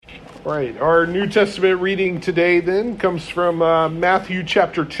All right, our New Testament reading today then comes from Matthew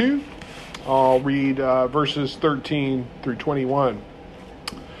chapter 2. I'll read verses 13 through 21.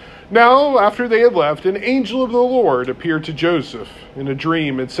 Now, after they had left, an angel of the Lord appeared to Joseph in a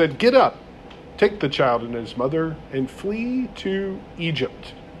dream and said, "Get up, take the child and his mother, and flee to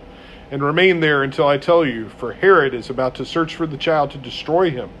Egypt, and remain there until I tell you, for Herod is about to search for the child to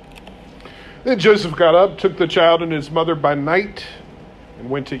destroy him." Then Joseph got up, took the child and his mother by night, and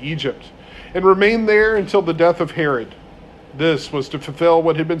went to Egypt, and remained there until the death of Herod. This was to fulfill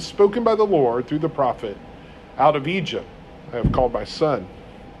what had been spoken by the Lord through the prophet, "Out of Egypt I have called my son."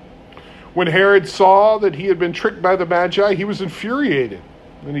 When Herod saw that he had been tricked by the Magi, he was infuriated,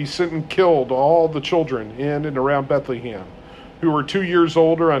 and he sent and killed all the children in and around Bethlehem, who were 2 years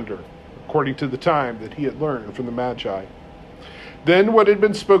old or under, according to the time that he had learned from the Magi. Then what had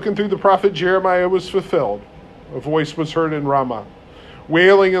been spoken through the prophet Jeremiah was fulfilled. A voice was heard in Ramah,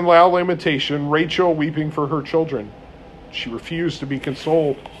 wailing in loud lamentation, Rachel weeping for her children. She refused to be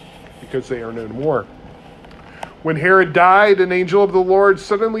consoled because they are no more. When Herod died, an angel of the Lord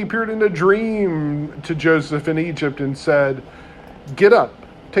suddenly appeared in a dream to Joseph in Egypt and said, "Get up,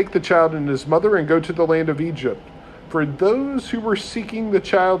 take the child and his mother and go to the land of Egypt, for those who were seeking the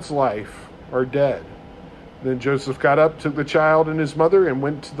child's life are dead." Then Joseph got up, took the child and his mother, and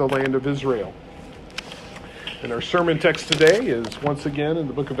went to the land of Israel. And our sermon text today is once again in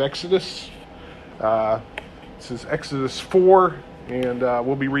the book of Exodus. This is Exodus 4, and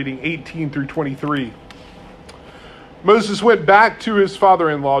we'll be reading 18 through 23. Moses went back to his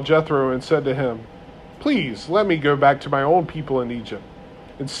father-in-law Jethro and said to him, "Please let me go back to my own people in Egypt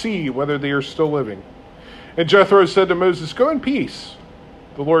and see whether they are still living." And Jethro said to Moses, "Go in peace."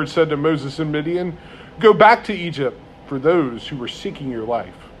 The Lord said to Moses in Midian, "Go back to Egypt, for those who were seeking your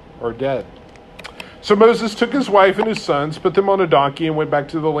life are dead." So Moses took his wife and his sons, put them on a donkey, and went back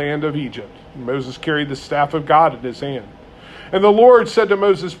to the land of Egypt. And Moses carried the staff of God in his hand. And the Lord said to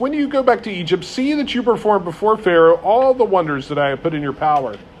Moses, "When you go back to Egypt, see that you perform before Pharaoh all the wonders that I have put in your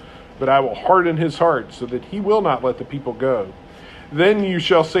power. But I will harden his heart so that he will not let the people go. Then you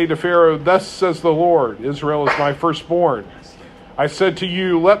shall say to Pharaoh, 'Thus says the Lord, Israel is my firstborn. I said to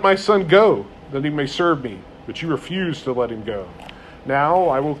you, let my son go, that he may serve me. But you refused to let him go. Now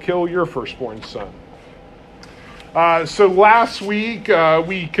I will kill your firstborn son.'" So last week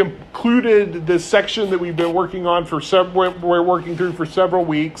we concluded this section that we've been working on we're working through for several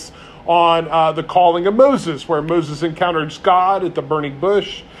weeks on the calling of Moses, where Moses encounters God at the burning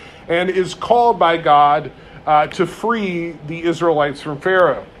bush and is called by God to free the Israelites from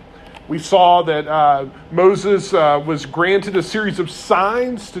Pharaoh. We saw that Moses was granted a series of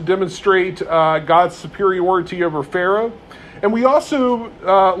signs to demonstrate God's superiority over Pharaoh. And we also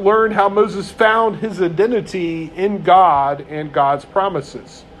learned how Moses found his identity in God and God's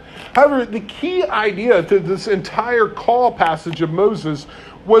promises. However, the key idea to this entire call passage of Moses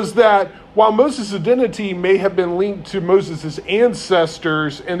was that while Moses' identity may have been linked to Moses'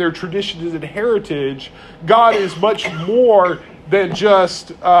 ancestors and their traditions and heritage, God is much more than just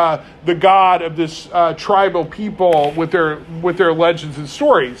the God of this tribal people with their legends and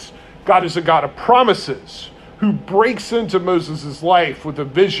stories. God is a God of promises, who breaks into Moses' life with a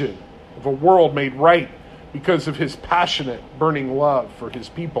vision of a world made right because of his passionate, burning love for his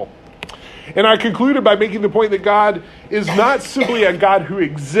people. And I concluded by making the point that God is not simply a God who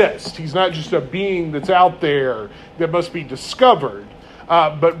exists. He's not just a being that's out there that must be discovered,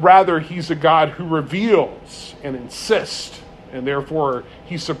 but rather he's a God who reveals and insists, and therefore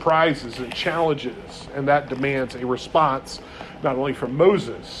he surprises and challenges, and that demands a response not only from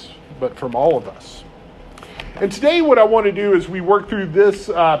Moses, but from all of us. And today what I want to do as we work through this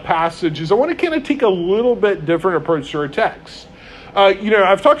passage is I want to kind of take a little bit different approach to our text.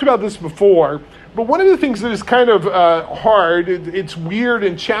 I've talked about this before, but one of the things that is kind of hard, it's weird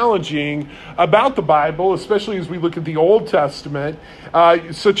and challenging about the Bible, especially as we look at the Old Testament,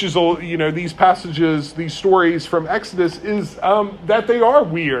 such as, these passages, these stories from Exodus, is that they are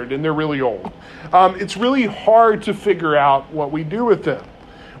weird and they're really old. It's really hard to figure out what we do with them.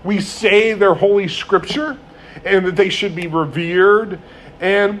 We say they're Holy Scripture, and that they should be revered.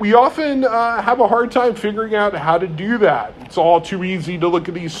 And we often have a hard time figuring out how to do that. It's all too easy to look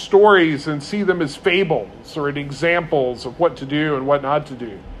at these stories and see them as fables or examples of what to do and what not to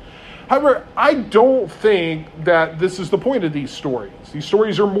do. However, I don't think that this is the point of these stories. These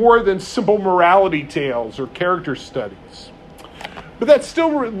stories are more than simple morality tales or character studies. But that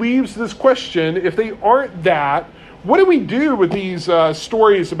still leaves this question, if they aren't that, what do we do with these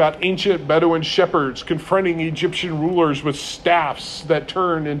stories about ancient Bedouin shepherds confronting Egyptian rulers with staffs that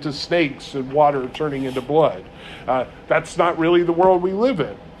turn into snakes and water turning into blood? That's not really the world we live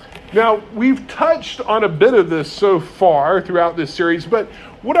in. Now, we've touched on a bit of this so far throughout this series, but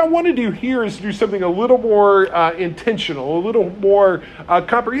what I want to do here is do something a little more intentional, a little more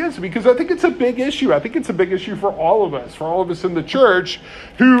comprehensive, because I think it's a big issue. I think it's a big issue for all of us in the church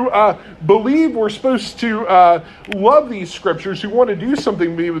who believe we're supposed to love these scriptures, who want to do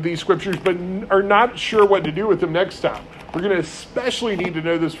something with these scriptures, but are not sure what to do with them next time. We're going to especially need to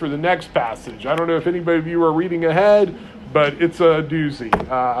know this for the next passage. I don't know if anybody of you are reading ahead, but it's a doozy.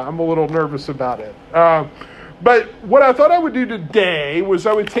 I'm a little nervous about it. But what I thought I would do today was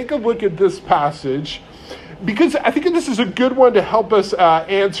I would take a look at this passage, because I think this is a good one to help us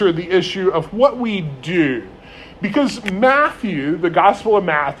answer the issue of what we do. Because Matthew, the Gospel of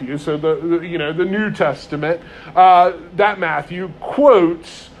Matthew, so the New Testament, that Matthew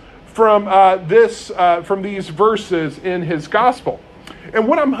quotes from these verses in his Gospel. And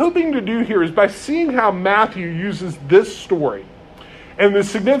what I'm hoping to do here is, by seeing how Matthew uses this story and the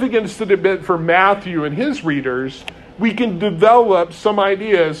significance that it meant for Matthew and his readers, we can develop some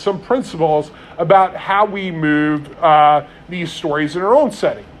ideas, some principles about how we move these stories in our own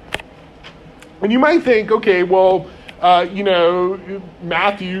setting. And you might think, okay, well,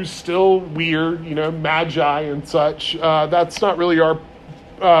 Matthew's still weird, magi and such. That's not really our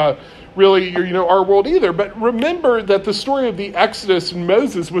world either. But remember that the story of the Exodus and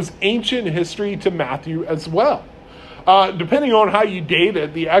Moses was ancient history to Matthew as well. Depending on how you date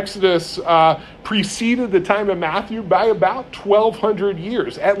it, the Exodus preceded the time of Matthew by about 1,200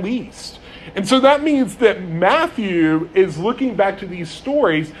 years, at least. And so that means that Matthew is looking back to these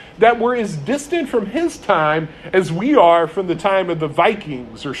stories that were as distant from his time as we are from the time of the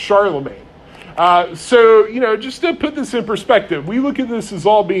Vikings or Charlemagne. Just to put this in perspective, we look at this as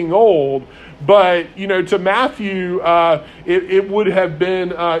all being old, but to Matthew, it would have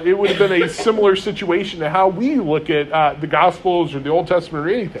been a similar situation to how we look at the Gospels or the Old Testament or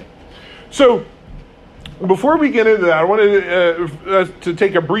anything. So, before we get into that, I wanted to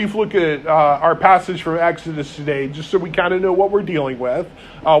take a brief look at our passage from Exodus today, just so we kind of know what we're dealing with,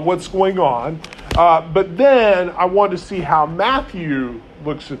 what's going on. But then I want to see how Matthew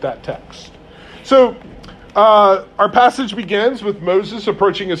looks at that text. So, our passage begins with Moses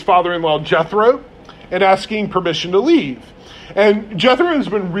approaching his father-in-law Jethro and asking permission to leave. And Jethro has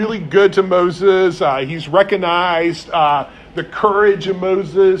been really good to Moses. He's recognized the courage of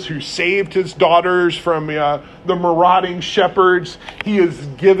Moses, who saved his daughters from the marauding shepherds. He has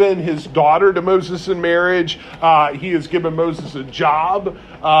given his daughter to Moses in marriage. He has given Moses a job.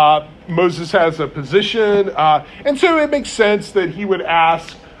 Moses has a position. And so it makes sense that he would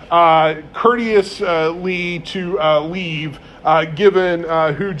ask courteously to leave, given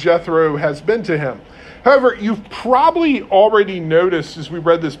who Jethro has been to him. However, you've probably already noticed as we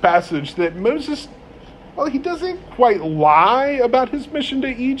read this passage that Moses, well, he doesn't quite lie about his mission to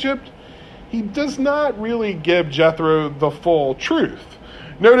Egypt. He does not really give Jethro the full truth.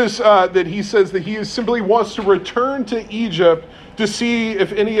 Notice that he says that he simply wants to return to Egypt to see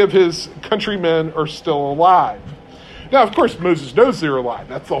if any of his countrymen are still alive. Now, of course, Moses knows they're alive.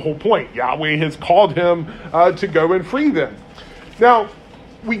 That's the whole point. Yahweh has called him to go and free them. Now,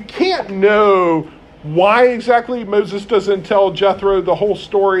 we can't know why exactly Moses doesn't tell Jethro the whole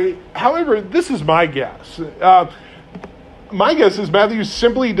story. However, this is my guess. My guess is Matthew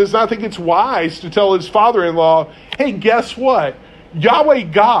simply does not think it's wise to tell his father-in-law, hey, guess what? Yahweh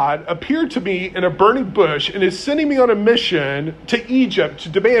God appeared to me in a burning bush and is sending me on a mission to Egypt to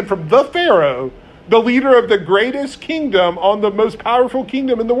demand from the Pharaoh, the leader of the greatest kingdom on the most powerful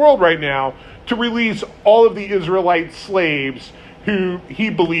kingdom in the world right now, to release all of the Israelite slaves who he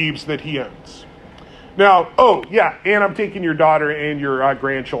believes that he owns. Now, and I'm taking your daughter and your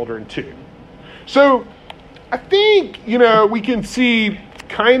grandchildren too. So I think, we can see,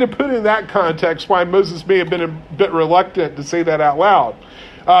 kind of put in that context, why Moses may have been a bit reluctant to say that out loud.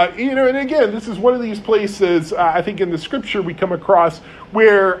 And again, this is one of these places, I think in the scripture we come across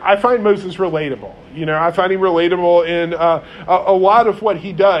where I find Moses relatable. I find him relatable in a lot of what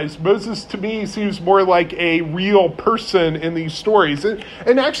he does. Moses, to me, seems more like a real person in these stories. And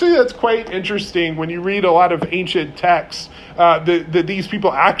actually, that's quite interesting when you read a lot of ancient texts, that these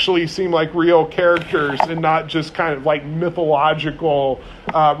people actually seem like real characters and not just kind of like mythological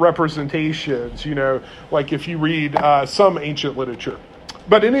representations, like if you read some ancient literature.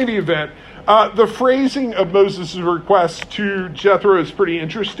 But in any event, the phrasing of Moses' request to Jethro is pretty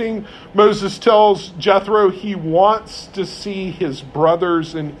interesting. Moses tells Jethro he wants to see his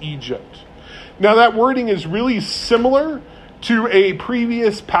brothers in Egypt. Now, that wording is really similar to a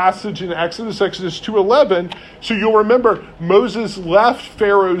previous passage in Exodus 2:11. So you'll remember Moses left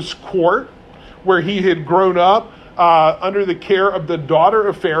Pharaoh's court where he had grown up under the care of the daughter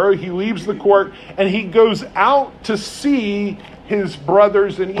of Pharaoh. He leaves the court and he goes out to see his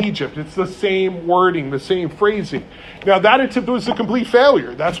brothers in Egypt. It's the same wording, the same phrasing. Now that attempt was a complete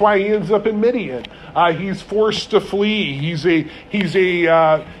failure. That's why he ends up in Midian. He's forced to flee. He's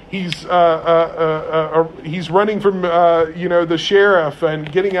running from the sheriff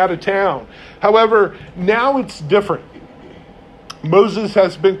and getting out of town. However, now it's different. Moses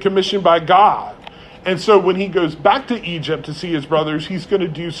has been commissioned by God. And so when he goes back to Egypt to see his brothers, he's going to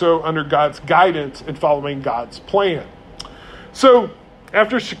do so under God's guidance and following God's plan. So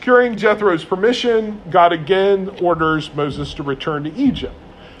after securing Jethro's permission, God again orders Moses to return to Egypt.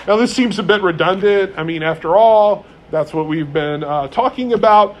 Now this seems a bit redundant. I mean, after all, that's what we've been talking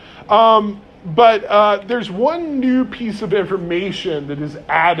about. But there's one new piece of information that is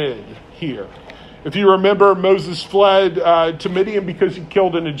added here. If you remember, Moses fled to Midian because he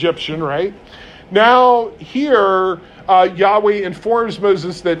killed an Egyptian, right? Now here, Yahweh informs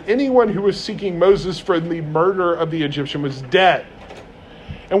Moses that anyone who was seeking Moses for the murder of the Egyptian was dead.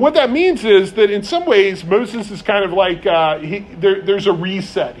 And what that means is that in some ways, Moses is kind of like, there's a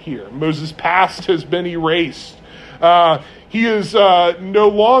reset here. Moses' past has been erased. He is no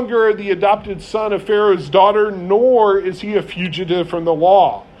longer the adopted son of Pharaoh's daughter, nor is he a fugitive from the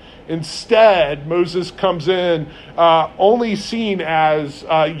law. Instead, Moses comes in only seen as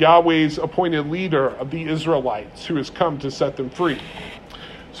Yahweh's appointed leader of the Israelites who has come to set them free.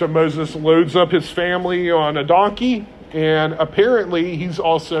 So Moses loads up his family on a donkey, and apparently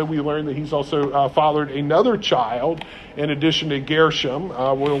we learn that he's also fathered another child in addition to Gershom.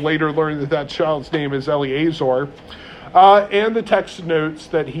 We'll later learn that child's name is Eleazar. And the text notes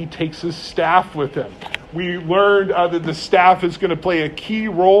that he takes his staff with him. We learned that the staff is going to play a key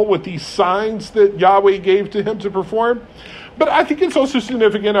role with these signs that Yahweh gave to him to perform. But I think it's also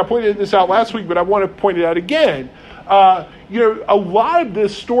significant. I pointed this out last week, but I want to point it out again. A lot of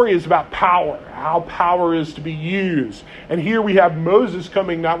this story is about power, how power is to be used. And here we have Moses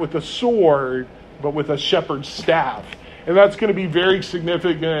coming not with a sword, but with a shepherd's staff. And that's going to be very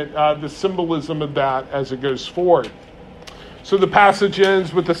significant, the symbolism of that as it goes forward. So the passage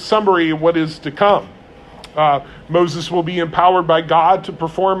ends with a summary of what is to come. Moses will be empowered by God to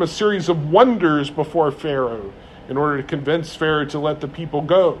perform a series of wonders before Pharaoh in order to convince Pharaoh to let the people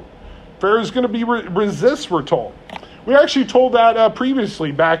go. Pharaoh is going to resist, we're told. We actually told that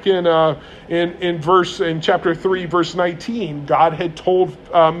previously back in chapter 3, verse 19. God had told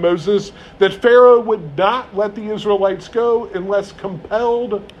Moses that Pharaoh would not let the Israelites go unless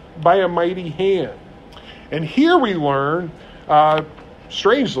compelled by a mighty hand. And here we learn,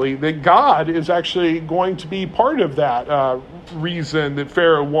 strangely, that God is actually going to be part of that reason that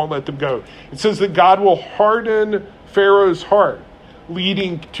Pharaoh won't let them go. It says that God will harden Pharaoh's heart,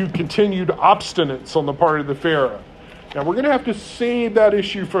 leading to continued obstinance on the part of the Pharaoh. Now, we're going to have to save that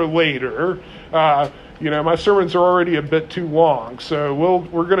issue for later. My sermons are already a bit too long, so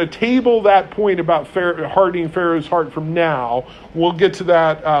we're going to table that point about hardening Pharaoh's heart from now. We'll get to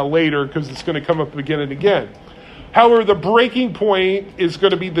that later because it's going to come up again and again. However, the breaking point is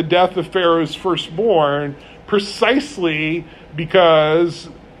going to be the death of Pharaoh's firstborn, precisely because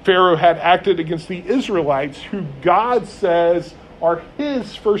Pharaoh had acted against the Israelites, who God says are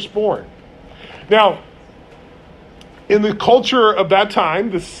his firstborn. Now, in the culture of that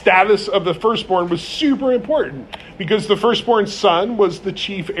time, the status of the firstborn was super important because the firstborn son was the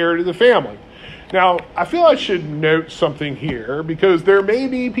chief heir to the family. Now, I feel I should note something here because there may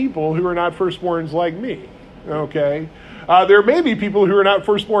be people who are not firstborns like me, okay? There may be people who are not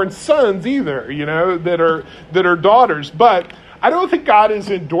firstborn sons either, that are daughters, but I don't think God is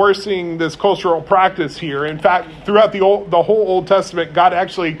endorsing this cultural practice here. In fact, throughout the whole Old Testament, God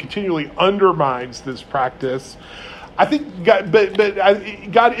actually continually undermines this practice. I think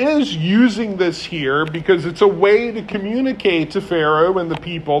God is using this here because it's a way to communicate to Pharaoh and the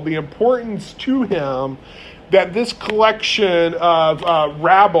people the importance to him that this collection of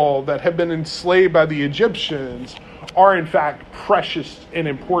rabble that have been enslaved by the Egyptians are in fact precious and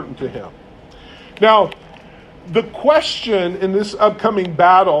important to him. Now, the question in this upcoming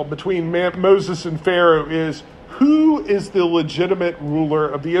battle between Moses and Pharaoh is, who is the legitimate ruler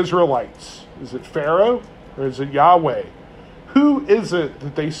of the Israelites? Is it Pharaoh? Or is it Yahweh? Who is it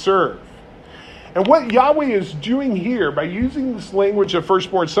that they serve? And what Yahweh is doing here by using this language of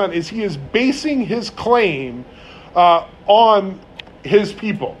firstborn son is he is basing his claim on his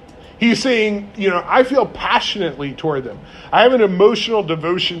people. He's saying, I feel passionately toward them. I have an emotional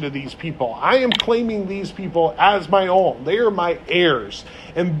devotion to these people. I am claiming these people as my own. They are my heirs.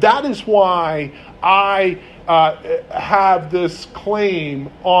 And that is why I have this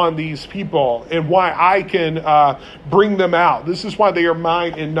claim on these people and why I can bring them out. This is why they are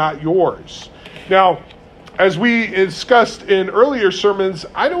mine and not yours. Now, as we discussed in earlier sermons,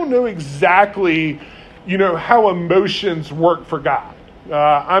 I don't know exactly, how emotions work for God.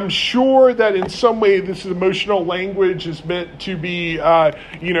 I'm sure that in some way this emotional language is meant to be,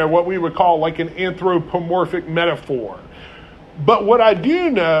 what we would call like an anthropomorphic metaphor. But what I do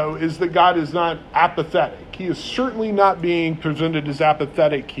know is that God is not apathetic. He is certainly not being presented as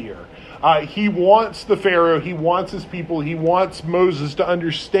apathetic here. He wants the Pharaoh, he wants his people, he wants Moses to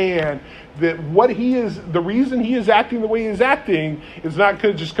understand that the reason he is acting the way he is acting is not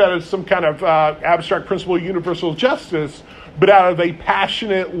just kind of some kind of abstract principle of universal justice, but out of a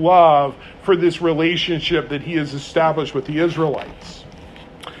passionate love for this relationship that he has established with the Israelites.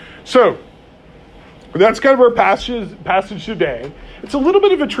 So, that's kind of our passage today. It's a little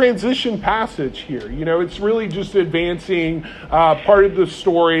bit of a transition passage here. It's really just advancing part of the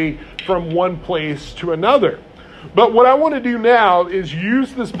story from one place to another. But what I want to do now is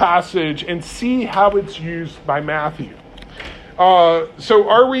use this passage and see how it's used by Matthew. So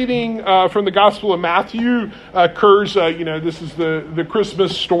our reading from the Gospel of Matthew occurs, this is the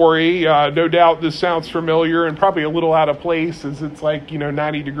Christmas story. No doubt this sounds familiar and probably a little out of place as it's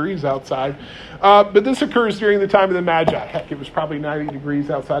 90 degrees outside. But this occurs during the time of the Magi. Heck, it was probably 90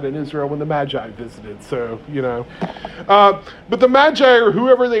 degrees outside in Israel when the Magi visited. So, but the Magi, or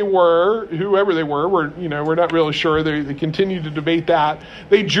whoever they were, we're not really sure. They continue to debate that.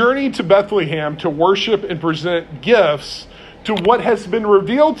 They journey to Bethlehem to worship and present gifts to what has been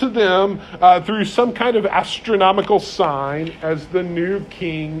revealed to them through some kind of astronomical sign as the new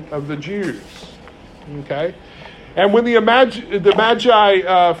king of the Jews. Okay? And when the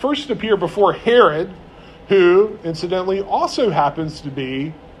Magi first appear before Herod, who incidentally also happens to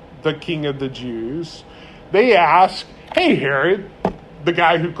be the king of the Jews, they ask, "Hey Herod, the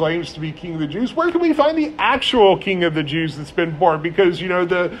guy who claims to be king of the Jews, where can we find the actual king of the Jews that's been born? Because,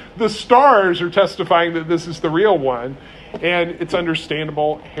 the stars are testifying that this is the real one." And it's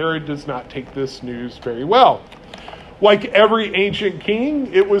understandable, Herod does not take this news very well. Like every ancient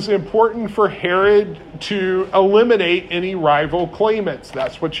king, it was important for Herod to eliminate any rival claimants.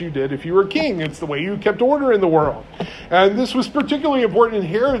 That's what you did if you were king. It's the way you kept order in the world. And this was particularly important in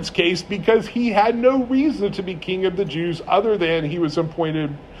Herod's case because he had no reason to be king of the Jews other than he was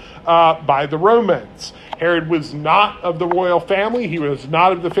appointed by the Romans. Herod was not of the royal family. He was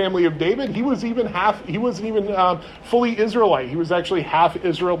not of the family of David. He wasn't even fully Israelite. He was actually half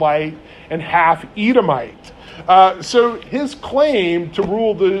Israelite and half Edomite. So his claim to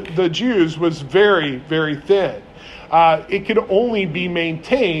rule the Jews was very, very thin. It could only be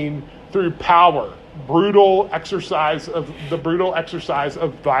maintained through power, brutal exercise of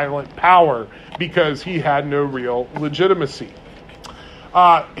violent power, because he had no real legitimacy.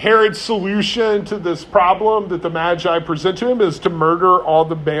 Herod's solution to this problem that the Magi present to him is to murder all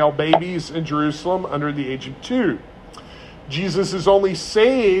the male babies in Jerusalem under the age of 2. Jesus is only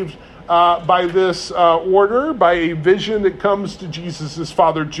saved by this order, by a vision that comes to Jesus'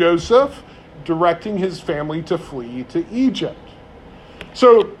 father Joseph, directing his family to flee to Egypt.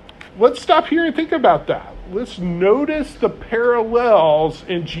 So let's stop here and think about that. Let's notice the parallels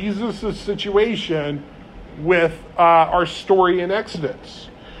in Jesus' situation with our story in Exodus.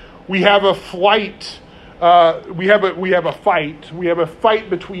 We have a flight. We have a fight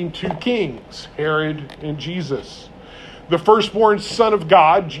between two kings, Herod and Jesus. The firstborn son of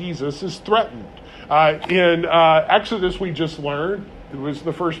God, Jesus, is threatened. In Exodus, we just learned it was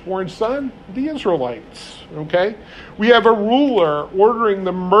the firstborn son, the Israelites. Okay, we have a ruler ordering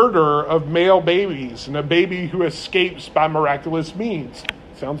the murder of male babies and a baby who escapes by miraculous means.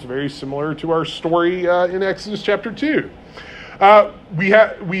 Sounds very similar to our story in Exodus chapter 2.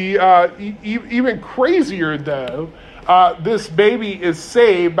 Even crazier though, this baby is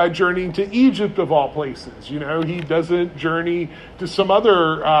saved by journeying to Egypt of all places. He doesn't journey to some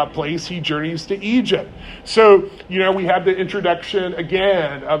other place. He journeys to Egypt. So, we have the introduction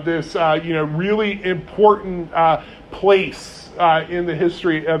again of this, really important place in the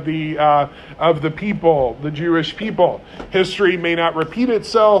history of the people, the Jewish people. History may not repeat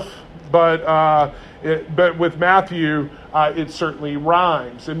itself, but with Matthew, it certainly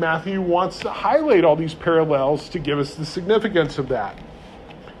rhymes. And Matthew wants to highlight all these parallels to give us the significance of that.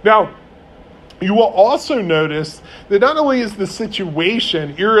 Now, you will also notice that not only is the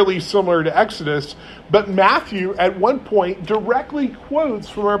situation eerily similar to Exodus, but Matthew at one point directly quotes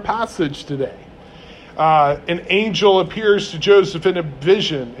from our passage today. An angel appears to Joseph in a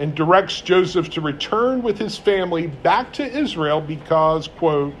vision and directs Joseph to return with his family back to Israel because,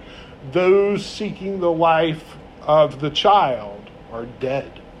 quote, those seeking the life of the child are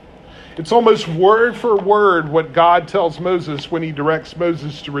dead. It's almost word for word what God tells Moses when he directs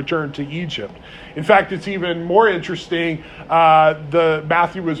Moses to return to Egypt. In fact, it's even more interesting. The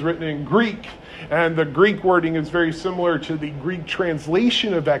Matthew was written in Greek, and the Greek wording is very similar to the Greek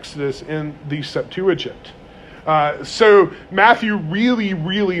translation of Exodus in the Septuagint. So Matthew really,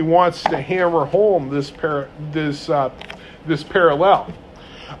 really wants to hammer home this parallel.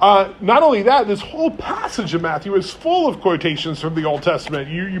 Not only that, this whole passage of Matthew is full of quotations from the Old Testament.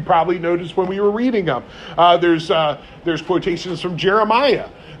 You probably noticed when we were reading them. There's quotations from Jeremiah.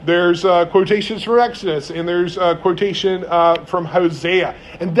 There's quotations from Exodus, and there's a quotation from Hosea.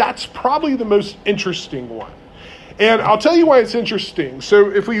 And that's probably the most interesting one. And I'll tell you why it's interesting. So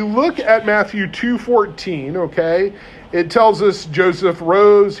if we look at Matthew 2:14, okay, it tells us Joseph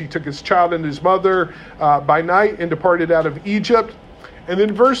rose, he took his child and his mother by night and departed out of Egypt. And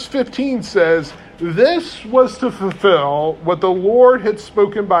then verse 15 says, this was to fulfill what the Lord had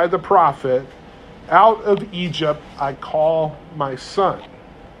spoken by the prophet, out of Egypt I call my son.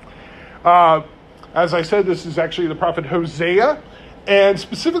 As I said, this is actually the prophet Hosea. And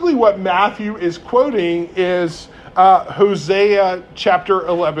specifically what Matthew is quoting is Hosea chapter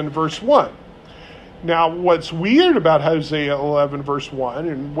 11, verse 1. Now, what's weird about Hosea 11, verse 1,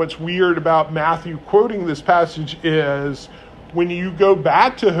 and what's weird about Matthew quoting this passage is when you go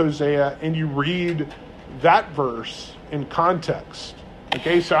back to Hosea and you read that verse in context.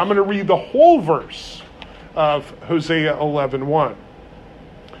 Okay, so I'm going to read the whole verse of Hosea 11:1.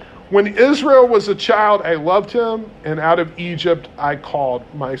 When Israel was a child, I loved him, and out of Egypt I called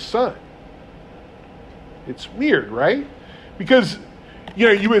my son. It's weird, right? Because,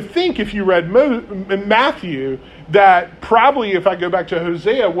 you would think if you read Matthew that probably if I go back to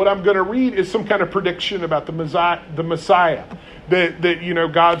Hosea, what I'm going to read is some kind of prediction about the Messiah. That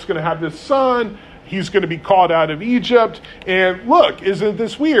God's going to have this son. He's going to be called out of Egypt. And look, isn't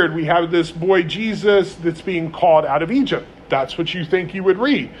this weird? We have this boy Jesus that's being called out of Egypt. That's what you think you would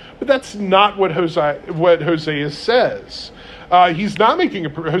read. But that's not what Hosea says. Hosea's not making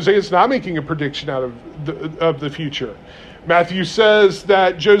a prediction out of the future. Matthew says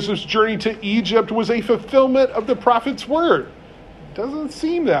that Joseph's journey to Egypt was a fulfillment of the prophet's word. Doesn't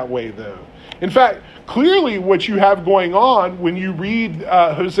seem that way, though. In fact, clearly what you have going on when you read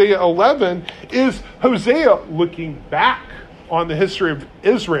Hosea 11 is Hosea looking back on the history of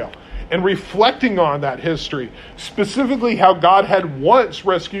Israel and reflecting on that history, specifically how God had once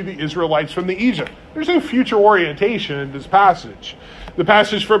rescued the Israelites from the Egypt. There's no future orientation in this passage. The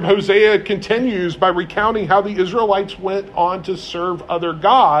passage from Hosea continues by recounting how the Israelites went on to serve other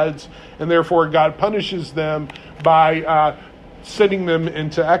gods, and therefore God punishes them by sending them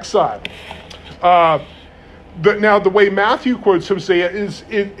into exile. Now, the way Matthew quotes Hosea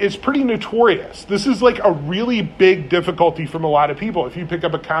is pretty notorious. This is like a really big difficulty from a lot of people. If you pick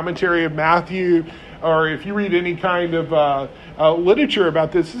up a commentary of Matthew, or if you read any kind of literature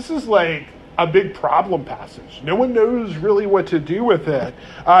about this, this is like a big problem passage. No one knows really what to do with it.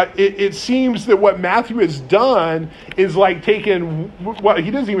 It seems that what Matthew has done is like taken, well,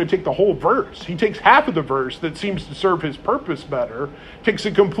 he doesn't even take the whole verse. He takes half of the verse that seems to serve his purpose better, takes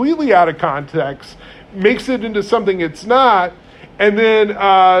it completely out of context, makes it into something it's not, and then,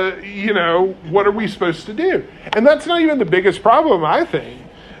 what are we supposed to do? And that's not even the biggest problem, I think.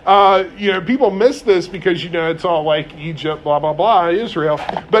 People miss this because, it's all like Egypt, blah, blah, blah, Israel.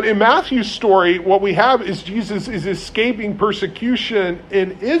 But in Matthew's story, what we have is Jesus is escaping persecution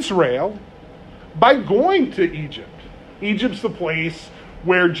in Israel by going to Egypt. Egypt's the place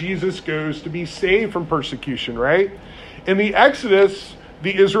where Jesus goes to be saved from persecution, right? In the Exodus,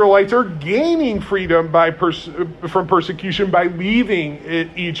 the Israelites are gaining freedom from persecution by leaving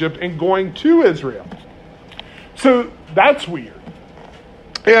Egypt and going to Israel. So that's weird.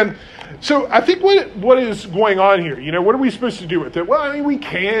 And so I think what is going on here, what are we supposed to do with it? Well, we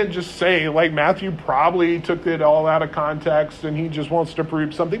can just say, like, Matthew probably took it all out of context and he just wants to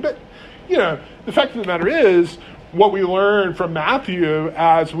prove something. But, the fact of the matter is, what we learn from Matthew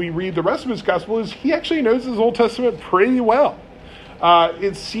as we read the rest of his gospel is he actually knows his Old Testament pretty well.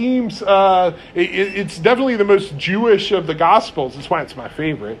 It seems it's definitely the most Jewish of the Gospels. That's why it's my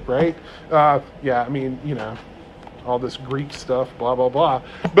favorite, right? All this Greek stuff, blah, blah, blah.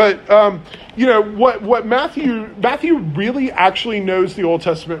 But, what Matthew really actually knows the Old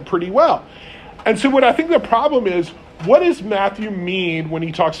Testament pretty well. And so what I think the problem is, what does Matthew mean when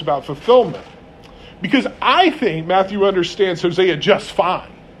he talks about fulfillment? Because I think Matthew understands Hosea just fine.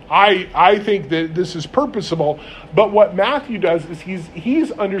 I think that this is purposeful, but what Matthew does is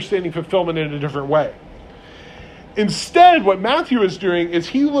he's understanding fulfillment in a different way. Instead, what Matthew is doing is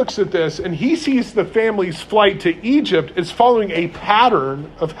he looks at this and he sees the family's flight to Egypt as following a pattern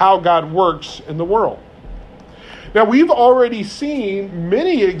of how God works in the world. Now, we've already seen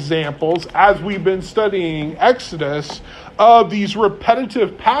many examples as we've been studying Exodus of these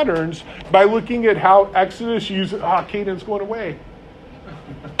repetitive patterns by looking at how Exodus uses... Caden's going away.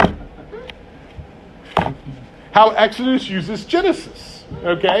 How Exodus uses Genesis,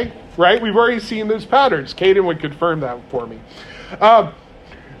 okay? Right? We've already seen those patterns. Caden would confirm that for me.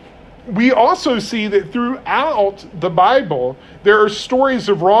 We also see that throughout the Bible, there are stories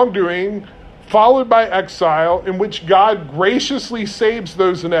of wrongdoing followed by exile in which God graciously saves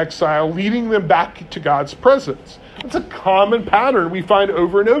those in exile, leading them back to God's presence. It's a common pattern we find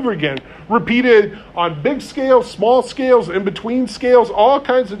over and over again, repeated on big scales, small scales, in between scales, all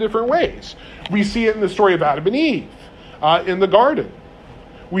kinds of different ways. We see it in the story of Adam and Eve in the garden.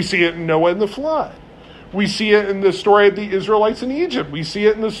 We see it in Noah and the flood. We see it in the story of the Israelites in Egypt. We see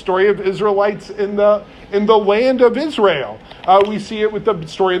it in the story of Israelites in the land of Israel. We see it with the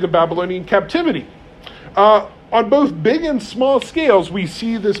story of the Babylonian captivity. On both big and small scales, we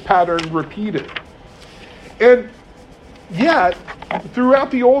see this pattern repeated. And yet,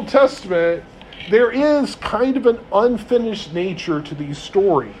 throughout the Old Testament, there is kind of an unfinished nature to these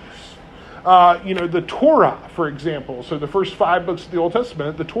stories. The Torah, for example, so the first 5 books of the Old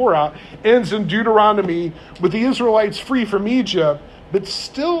Testament, the Torah ends in Deuteronomy with the Israelites free from Egypt, but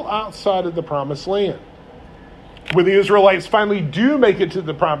still outside of the Promised Land. When the Israelites finally do make it to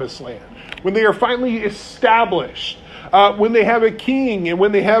the Promised Land, when they are finally established, when they have a king and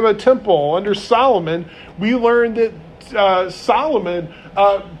when they have a temple under Solomon, we learn that Solomon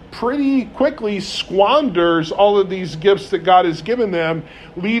pretty quickly squanders all of these gifts that God has given them,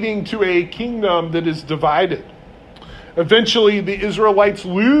 leading to a kingdom that is divided. Eventually, the Israelites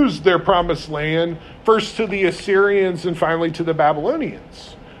lose their promised land, first to the Assyrians and finally to the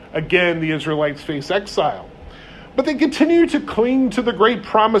Babylonians. Again, the Israelites face exile. But they continue to cling to the great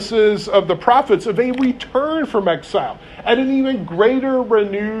promises of the prophets of a return from exile and an even greater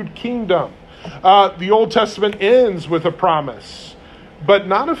renewed kingdom. The Old Testament ends with a promise, but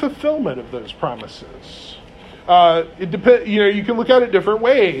not a fulfillment of those promises. It depends. You can look at it different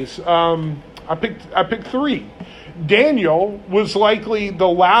ways. I picked 3. Daniel was likely the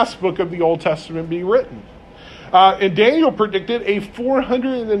last book of the Old Testament being written. And Daniel predicted a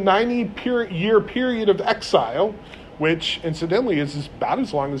 490-year period of exile, which incidentally is about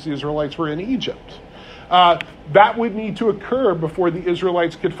as long as the Israelites were in Egypt. That would need to occur before the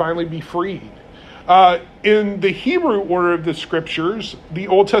Israelites could finally be freed. In the Hebrew order of the scriptures, the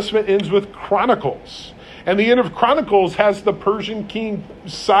Old Testament ends with Chronicles. And the end of Chronicles has the Persian king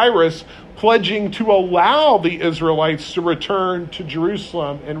Cyrus pledging to allow the Israelites to return to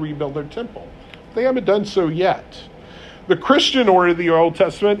Jerusalem and rebuild their temple. They haven't done so yet. The Christian order of the Old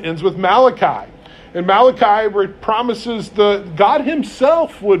Testament ends with Malachi. And Malachi promises God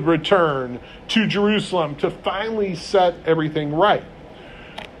himself would return to Jerusalem to finally set everything right.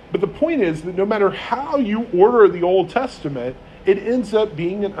 But the point is that no matter how you order the Old Testament, it ends up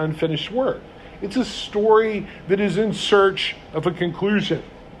being an unfinished work. It's a story that is in search of a conclusion.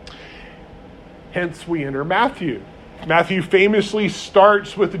 Hence, we enter Matthew. Matthew famously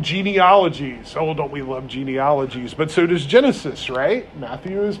starts with genealogies. Oh, don't we love genealogies? But so does Genesis, right?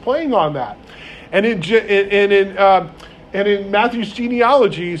 Matthew is playing on that. And in Matthew's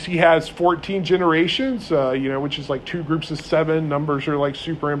genealogies, he has 14 generations, which is like 2 groups of 7. Numbers are like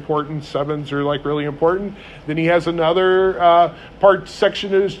super important. 7s are like really important. Then he has another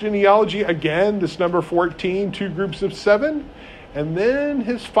section of his genealogy. Again, this number 14, 2 groups of 7. And then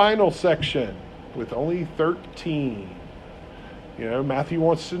his final section with only 13. Matthew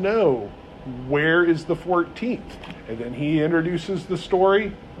wants to know, where is the 14th? And then he introduces the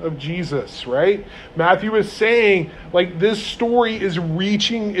story of Jesus, right? Matthew is saying, this story is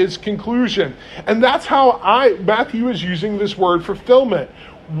reaching its conclusion. And that's how Matthew is using this word fulfillment.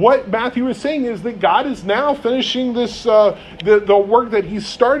 What Matthew is saying is that God is now finishing this, the work that he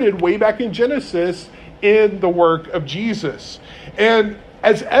started way back in Genesis in the work of Jesus. And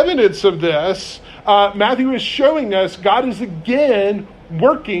as evidence of this, Matthew is showing us God is again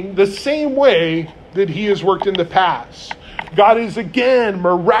working the same way that he has worked in the past. God is again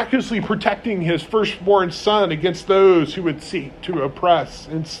miraculously protecting his firstborn son against those who would seek to oppress,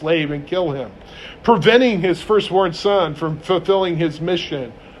 enslave, and kill him, preventing his firstborn son from fulfilling his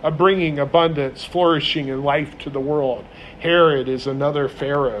mission of bringing abundance, flourishing, and life to the world. Herod is another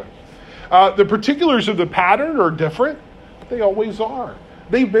Pharaoh. The particulars of the pattern are different. They always are.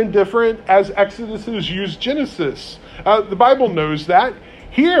 They've been different as Exodus has used Genesis. The Bible knows that.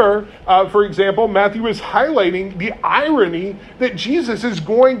 Here, for example, Matthew is highlighting the irony that Jesus is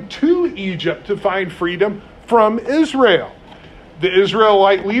going to Egypt to find freedom from Israel. The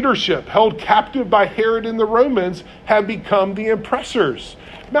Israelite leadership, held captive by Herod and the Romans, have become the oppressors.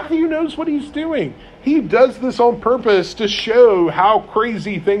 Matthew knows what he's doing. He does this on purpose to show how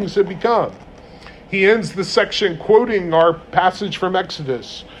crazy things have become. He ends the section quoting our passage from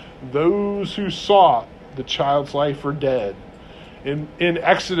Exodus. Those who sought the child's life are dead. In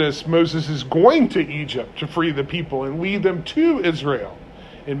Exodus, Moses is going to Egypt to free the people and lead them to Israel.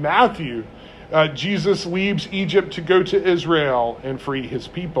 In Matthew, Jesus leaves Egypt to go to Israel and free his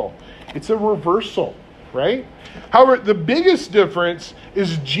people. It's a reversal, right? However, the biggest difference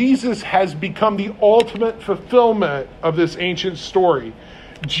is Jesus has become the ultimate fulfillment of this ancient story.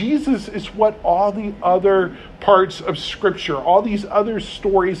 Jesus is what all the other parts of Scripture, all these other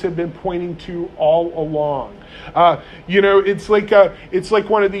stories have been pointing to all along. It's like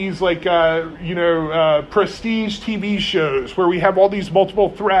one of these prestige TV shows where we have all these multiple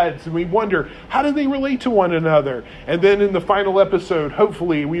threads and we wonder, how do they relate to one another? And then in the final episode,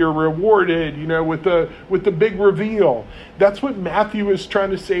 hopefully we are rewarded, with the big reveal. That's what Matthew is trying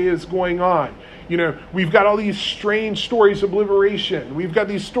to say is going on. We've got all these strange stories of liberation. We've got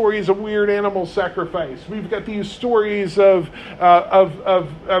these stories of weird animal sacrifice. We've got these stories of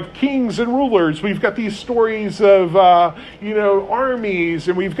kings and rulers. We've got these stories of armies,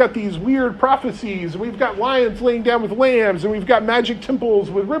 and we've got these weird prophecies. And we've got lions laying down with lambs, and we've got magic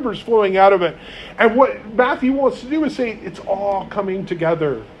temples with rivers flowing out of it. And what Matthew wants to do is say it's all coming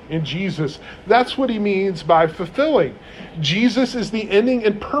together in Jesus. That's what he means by fulfilling. Jesus is the ending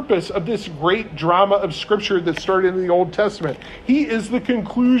and purpose of this great drama of Scripture that started in the Old Testament. He is the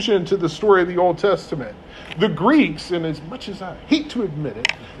conclusion to the story of the Old Testament. The Greeks, and as much as I hate to admit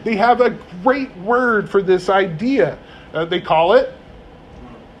it, they have a great word for this idea. They call it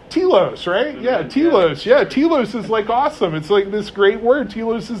telos, right? Yeah, telos. Yeah, telos is like awesome. It's like this great word.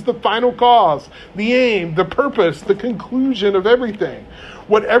 Telos is the final cause, the aim, the purpose, the conclusion of everything.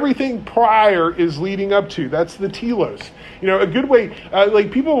 What everything prior is leading up to. That's the telos. A good way,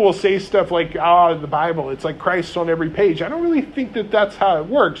 people will say stuff like, the Bible, it's like Christ on every page. I don't really think that that's how it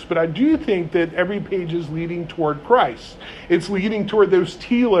works, but I do think that every page is leading toward Christ. It's leading toward those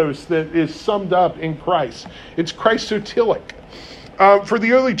telos that is summed up in Christ. It's Christotelic. For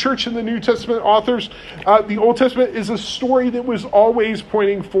the early church and the New Testament authors, the Old Testament is a story that was always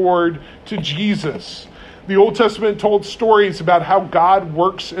pointing forward to Jesus. The Old Testament told stories about how God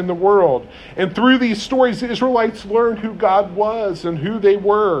works in the world. And through these stories, the Israelites learned who God was and who they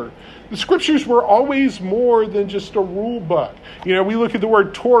were. The Scriptures were always more than just a rule book. We look at the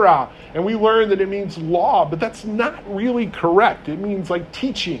word Torah and we learn that it means law, but that's not really correct. It means like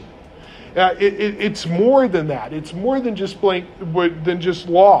teaching. It's more than that. It's more than just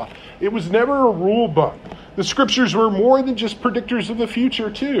law. It was never a rule book. The Scriptures were more than just predictors of the future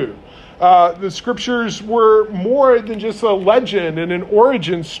too. The Scriptures were more than just a legend and an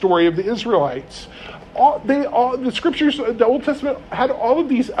origin story of the Israelites. The Scriptures, the Old Testament had all of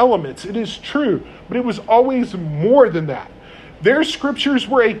these elements. It is true, but it was always more than that. Their Scriptures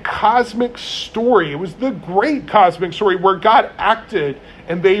were a cosmic story. It was the great cosmic story where God acted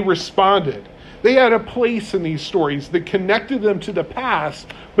and they responded. They had a place in these stories that connected them to the past,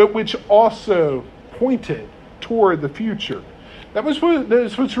 but which also pointed toward the future. That's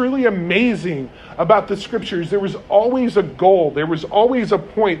what's really amazing about the Scriptures. There was always a goal. There was always a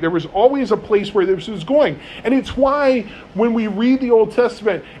point. There was always a place where this was going. And it's why when we read the Old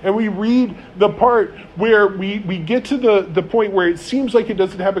Testament and we read the part where we get to the point where it seems like it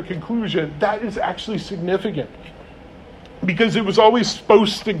doesn't have a conclusion, that is actually significant. Because it was always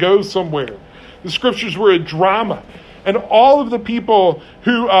supposed to go somewhere. The Scriptures were a drama. And all of the people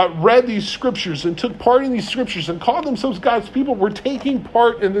who read these Scriptures and took part in these Scriptures and called themselves God's people were taking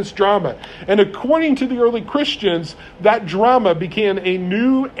part in this drama. And according to the early Christians, that drama became a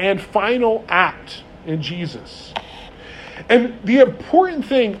new and final act in Jesus. And the important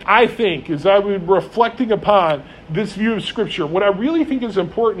thing, I think, as I was reflecting upon this view of Scripture, what I really think is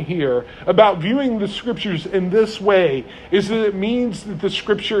important here about viewing the Scriptures in this way is that it means that the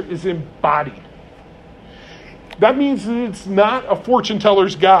Scripture is embodied. That means that it's not a fortune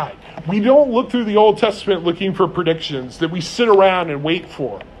teller's guide. We don't look through the Old Testament looking for predictions that we sit around and wait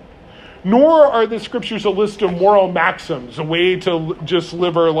for. Nor are the scriptures a list of moral maxims, a way to just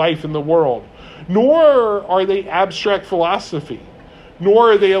live our life in the world. Nor are they abstract philosophy.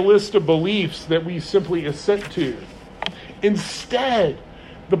 Nor are they a list of beliefs that we simply assent to. Instead,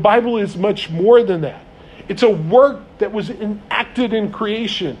 the Bible is much more than that. It's a work that was enacted in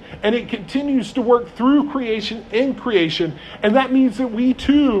creation, and it continues to work through creation, in creation, and that means that we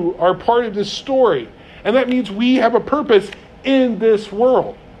too are part of this story. And that means we have a purpose in this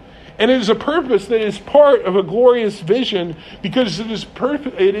world. And it is a purpose that is part of a glorious vision because it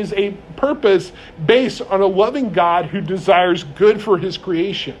is a purpose based on a loving God who desires good for his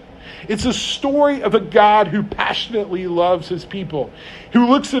creation. It's a story of a God who passionately loves his people, who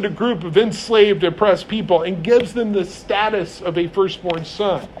looks at a group of enslaved, oppressed people and gives them the status of a firstborn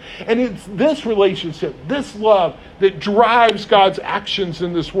son. And it's this relationship, this love, that drives God's actions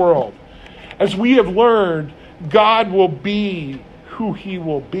in this world. As we have learned, God will be who he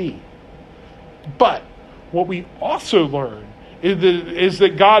will be. But what we also learn is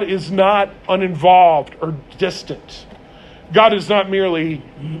that God is not uninvolved or distant. God is not merely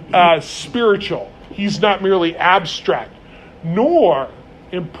spiritual. He's not merely abstract. Nor,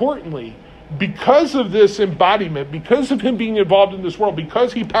 importantly, because of this embodiment, because of him being involved in this world,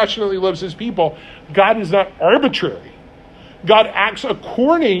 because he passionately loves his people, God is not arbitrary. God acts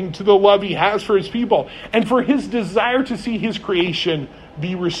according to the love he has for his people and for his desire to see his creation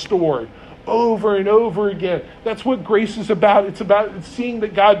be restored over and over again. That's what grace is about. It's about seeing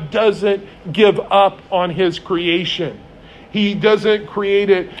that God doesn't give up on his creation. He doesn't create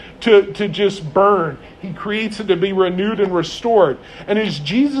it to just burn. He creates it to be renewed and restored. And as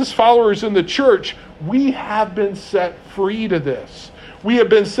Jesus followers in the church, we have been set free to this. We have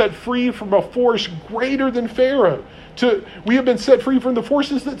been set free from a force greater than Pharaoh. We have been set free from the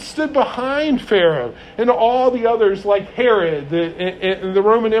forces that stood behind Pharaoh and all the others like Herod and the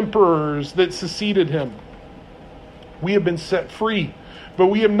Roman emperors that succeeded him. We have been set free, but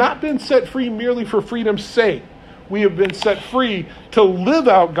we have not been set free merely for freedom's sake. We have been set free to live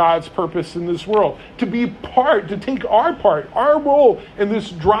out God's purpose in this world, to take our part, our role in this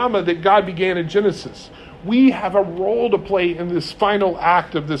drama that God began in Genesis. We have a role to play in this final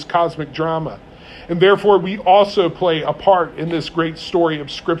act of this cosmic drama. And therefore, we also play a part in this great story of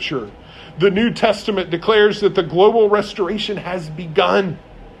Scripture. The New Testament declares that the global restoration has begun.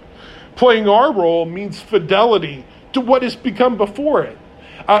 Playing our role means fidelity to what has become before it.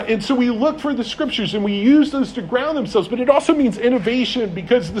 And so we look for the Scriptures and we use those to ground themselves, but it also means innovation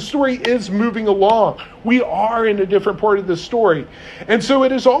because the story is moving along. We are in a different part of the story. And so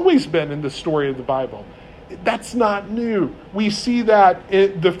it has always been in the story of the Bible. That's not new. We see that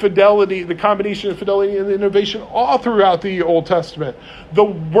in the fidelity, the combination of fidelity and innovation all throughout the Old Testament. The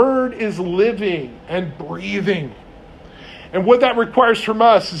Word is living and breathing. And what that requires from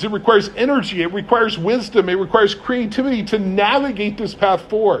us is it requires energy, it requires wisdom, it requires creativity to navigate this path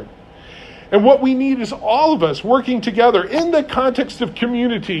forward. And what we need is all of us working together in the context of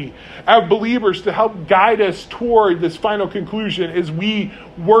community of believers to help guide us toward this final conclusion as we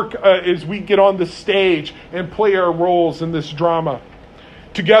work, as we get on the stage and play our roles in this drama.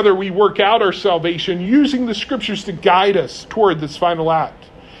 Together we work out our salvation using the Scriptures to guide us toward this final act.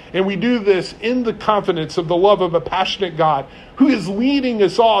 And we do this in the confidence of the love of a passionate God who is leading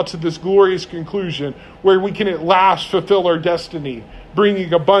us all to this glorious conclusion where we can at last fulfill our destiny,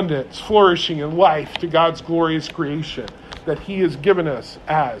 bringing abundance, flourishing, and life to God's glorious creation that he has given us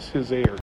as his heirs.